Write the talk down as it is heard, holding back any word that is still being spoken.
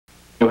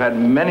had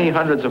many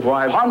hundreds of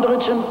wives.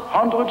 Hundreds and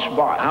hundreds of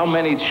wives. How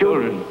many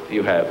children do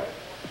you have?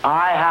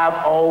 I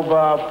have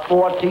over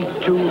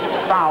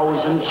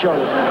 42,000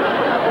 children,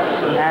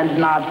 and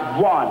not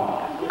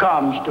one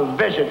comes to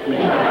visit me.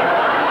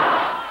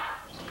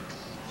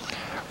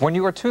 When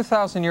you are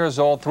 2,000 years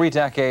old, 3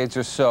 decades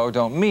or so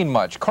don't mean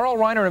much. Carl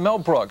Reiner and Mel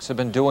Brooks have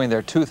been doing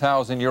their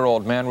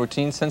 2,000-year-old man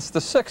routine since the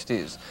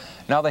 60s.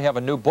 Now they have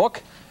a new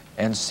book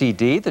and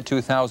CD, The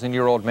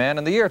 2,000-Year-Old Man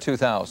in the Year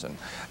 2000.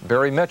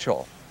 Barry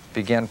Mitchell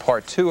began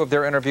part 2 of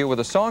their interview with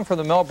a song from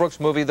the Mel Brooks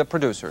movie, The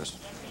Producers.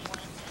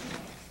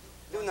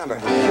 New number.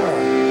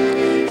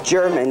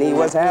 Germany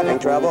was having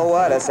trouble,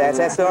 what a sad,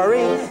 sad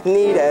story.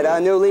 Needed a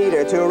new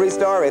leader to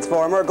restore its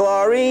former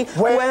glory.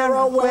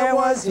 Where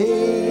was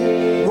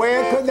he?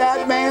 Where could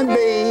that man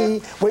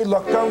be? We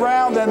looked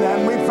around and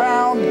then we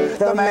found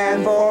the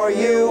man for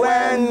you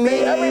and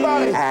me.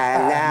 Everybody.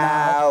 And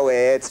now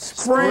it's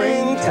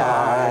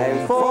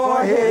springtime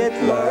for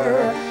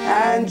Hitler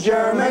and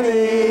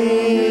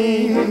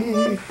Germany.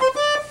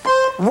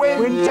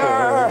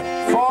 Winter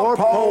for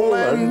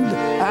Poland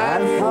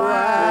and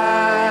France.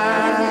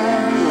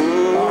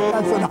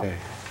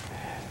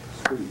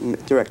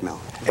 Direct, Mel.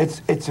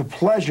 It's a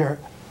pleasure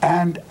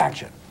and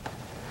action.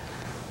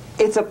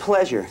 It's a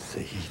pleasure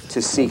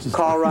to see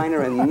Carl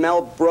Reiner and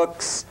Mel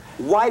Brooks.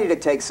 Why did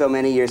it take so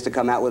many years to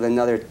come out with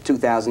another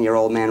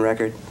 2,000-year-old man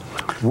record?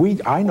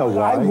 I know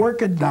why. I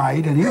work at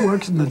night and he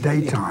works in the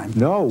daytime.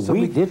 No, so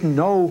we didn't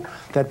know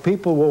that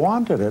people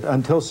wanted it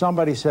until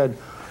somebody said,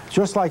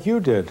 just like you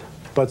did,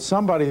 but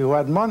somebody who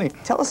had money.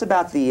 Tell us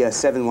about the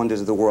 7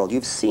 Wonders of the World.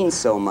 You've seen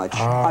so much.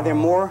 Are there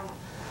more?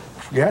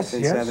 Yes,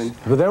 than yes. 7?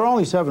 But there are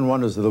only 7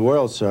 wonders of the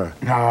world, sir.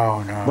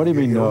 No, no. What do you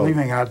mean, You're no?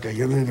 leaving out there.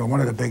 You're leaving one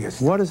of the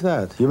biggest. What is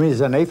that? You mean it's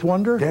an 8th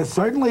wonder? There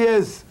certainly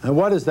is. And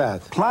what is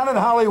that? Planet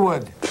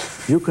Hollywood.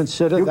 You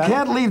consider You that?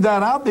 can't leave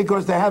that out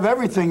because they have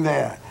everything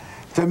there.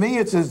 To me,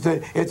 it's as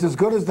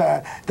good as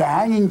the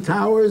Hanging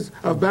Towers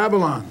of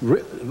Babylon.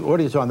 What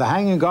are you talking? The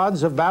Hanging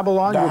Gardens of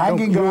Babylon? The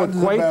Hanging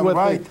Gardens of Babylon,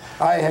 right.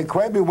 I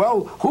equate me.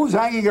 Well, who's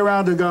hanging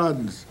around the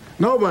gardens?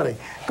 Nobody.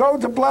 Go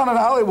to Planet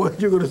Hollywood,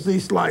 you're going to see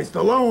Sly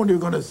Stallone, you're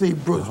going to see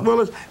Bruce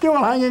Willis. They're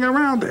all hanging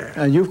around there.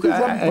 And you've He's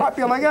a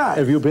popular guy.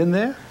 Have you been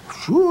there?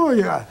 Sure,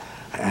 yeah.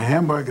 A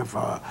hamburger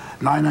for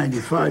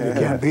 $9.95, you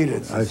can't beat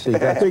it. I see.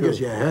 That's big as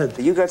your head.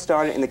 You got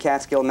started in the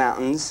Catskill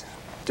Mountains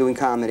doing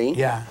comedy.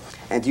 Yeah.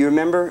 And do you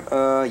remember,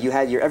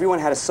 everyone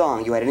had a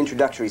song. You had an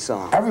introductory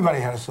song.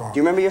 Everybody had a song. Do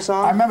you remember your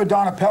song? I remember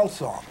Donna Pelt's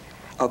song.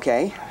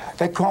 Okay.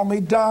 They call me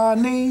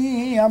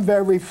Donnie, I'm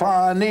very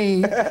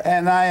funny,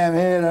 and I am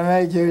here to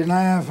make you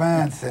laugh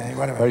and sing,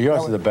 whatever. Well,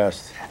 yours is the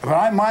best.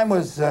 But mine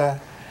was,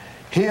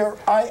 here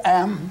I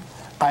am,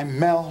 I'm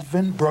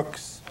Melvin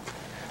Brooks.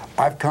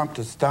 I've come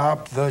to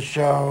stop the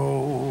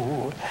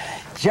show.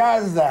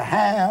 Just the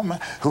ham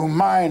who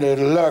minded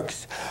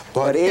looks,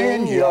 but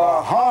in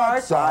your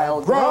hearts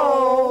I'll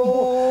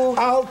grow.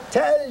 I'll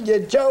tell you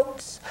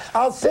jokes,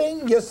 I'll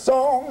sing you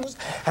songs,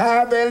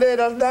 have a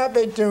little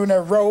nappy tune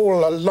and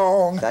roll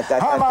along.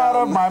 I'm out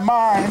of my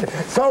mind,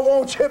 so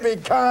won't you be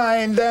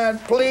kind and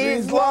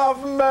please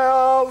love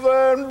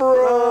Melvin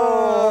Brooks.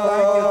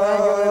 Thank you,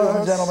 ladies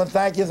and gentlemen.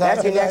 Thank you.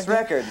 That's your next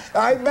record.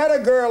 I met a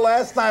girl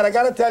last night. I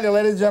got to tell you,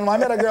 ladies and gentlemen, I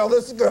met a girl.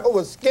 This girl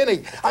was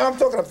skinny. I'm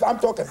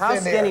talking How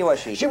thin skinny here. was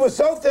she? She was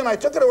so thin, I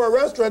took her to a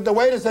restaurant. The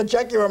waiter said,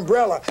 check your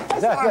umbrella. I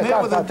said, I'm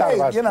here with a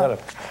date, you know.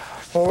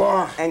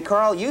 And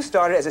Carl, you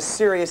started as a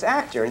serious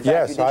actor. In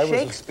fact, you did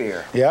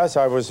Shakespeare. Yes,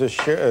 I was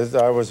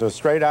a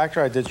straight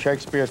actor. I did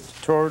Shakespeare,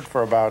 toured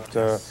for about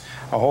a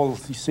whole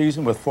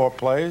season with 4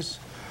 plays.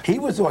 He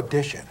was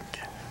auditioned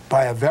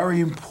by a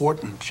very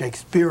important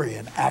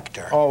Shakespearean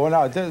actor. Oh, well,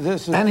 no,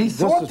 this is... And he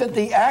thought that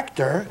the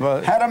actor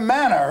had a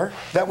manner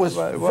that was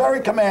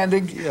very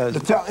commanding.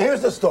 Yes.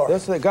 Here's the story.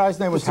 The guy's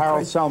name was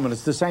Harold Selman.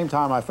 It's the same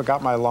time I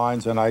forgot my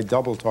lines and I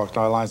double-talked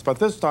my lines. But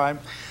this time,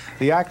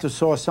 the actor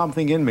saw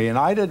something in me, and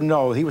I didn't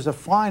know. He was a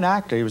fine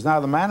actor. He was now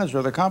the manager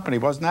of the company.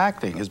 He wasn't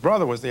acting. His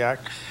brother was the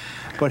actor.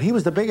 But he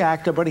was the big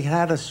actor, but he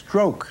had a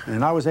stroke.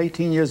 And I was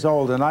 18 years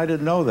old, and I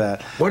didn't know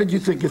that. What did you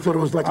think? You thought it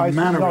was like a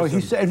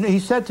mannerism? No, he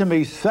said to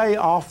me, say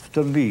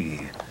after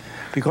me,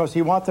 because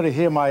he wanted to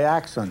hear my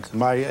accent,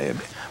 my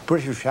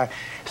British accent.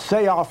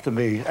 Say after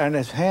me, and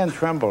his hand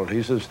trembled.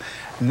 He says,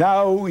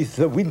 now is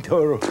the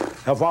winter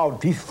of our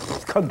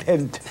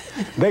discontent.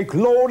 Make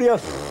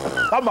glorious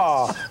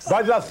summer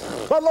by the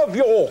son of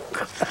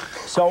York.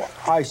 So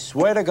I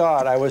swear to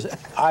God,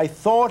 I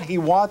thought he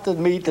wanted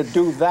me to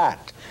do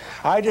that.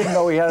 I didn't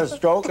know he had a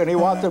stroke, and he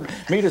wanted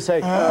me to say,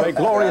 "May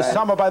glorious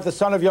summer by the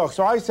son of York."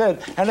 So I said,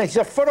 and he's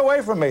a foot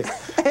away from me.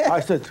 I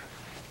said,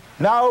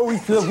 now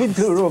is the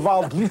winter of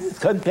our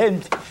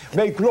discontent.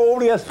 May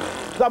glorious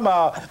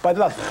summer by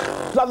the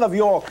son of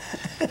York.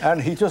 And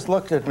he just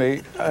looked at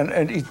me,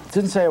 and he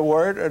didn't say a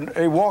word, and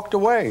he walked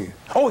away.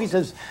 Oh, he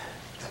says,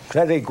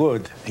 very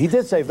good. He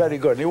did say very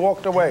good, and he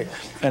walked away.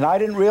 And I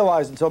didn't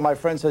realize until my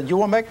friend said, you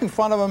were making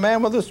fun of a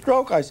man with a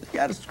stroke. I said, he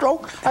had a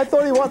stroke? I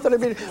thought he wanted to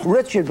be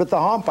Richard with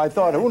the hump. I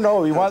thought, who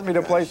knows, he wanted me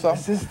to play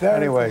something.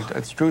 Anyway,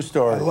 it's a true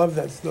story. I love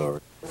that story.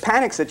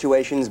 Panic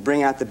situations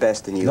bring out the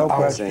best in you. No I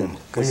would question.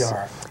 say. We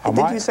are.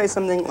 Did you say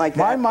something like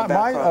that?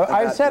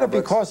 I said it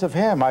Brooks? because of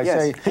him. I Yes.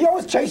 say, He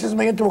always chases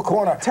me into a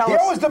corner. Tell He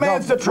us- always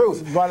demands the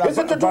truth. but- Is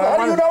it the but truth? I How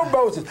do you wanna-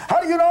 know Moses?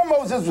 How do you know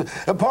Moses was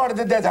a part of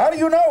the desert? How do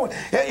you know?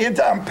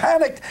 I'm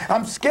panicked.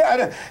 I'm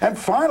scared. And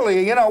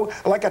finally, you know,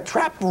 like a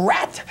trapped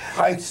rat,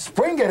 I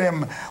spring at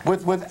him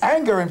with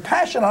anger and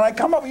passion, and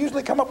I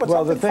usually come up with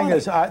well, something the thing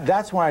funny. is,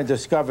 that's why I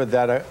discovered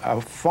that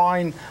a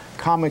fine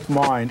comic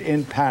mind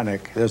in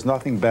panic, there's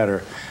nothing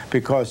better,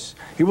 because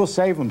he will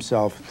save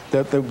himself.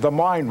 The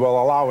mind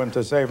will allow him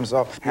to save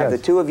himself. Have the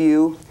two of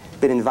you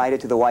been invited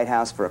to the White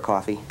House for a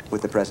coffee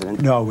with the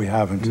president? No, we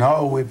haven't.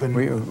 No, we've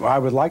been... I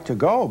would like to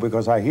go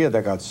because I hear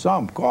they got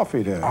some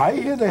coffee there. I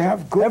hear they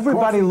have good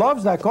Everybody coffee.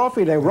 loves that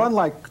coffee. They run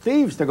like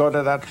thieves to go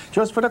to that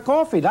just for the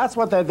coffee. That's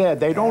what they're there.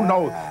 They don't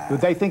know.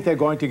 They think they're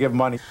going to give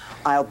money.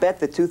 I'll bet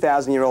the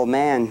 2,000-year-old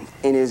man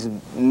in his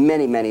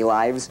many, many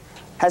lives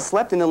has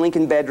slept in the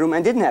Lincoln bedroom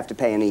and didn't have to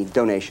pay any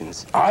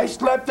donations. I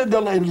slept in the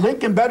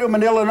Lincoln bedroom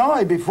in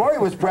Illinois before he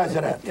was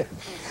president.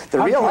 The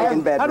real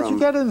Lincoln bedroom. How did you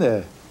get in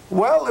there?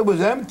 Well, it was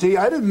empty.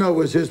 I didn't know it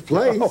was his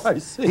place. Oh, I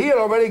see. He had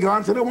already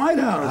gone to the White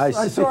House. I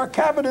I see. saw a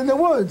cabin in the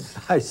woods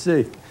I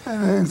see.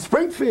 in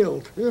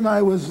Springfield. And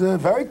I was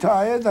very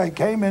tired. I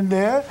came in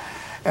there,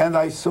 and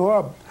I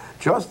saw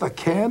just a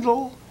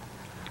candle,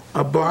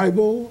 a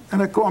Bible,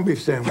 and a corned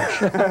beef sandwich.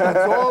 That's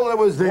all that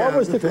was there. What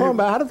was the table. corned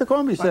beef? How did the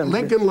corned beef sandwich?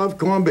 Lincoln loved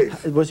corned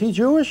beef. Was he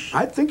Jewish?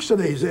 I think so.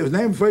 His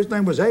first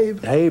name was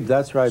Abe. Abe,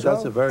 that's right.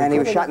 That's So- a very And he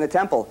good. was shot in the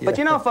temple. But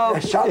you know,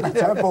 folks, Shot in the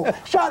temple.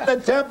 Shot in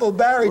the temple,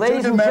 Barry. ladies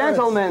to the and merits.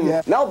 gentlemen,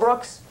 Yeah. Mel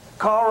Brooks,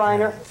 Carl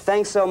Reiner,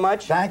 thanks so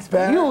much. Thanks,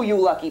 Ben. You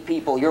lucky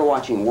people, you're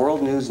watching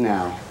World News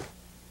Now.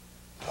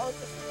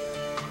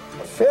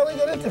 Fairly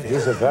good interview.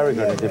 He's a very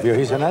good interviewer.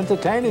 He's an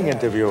entertaining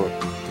interviewer.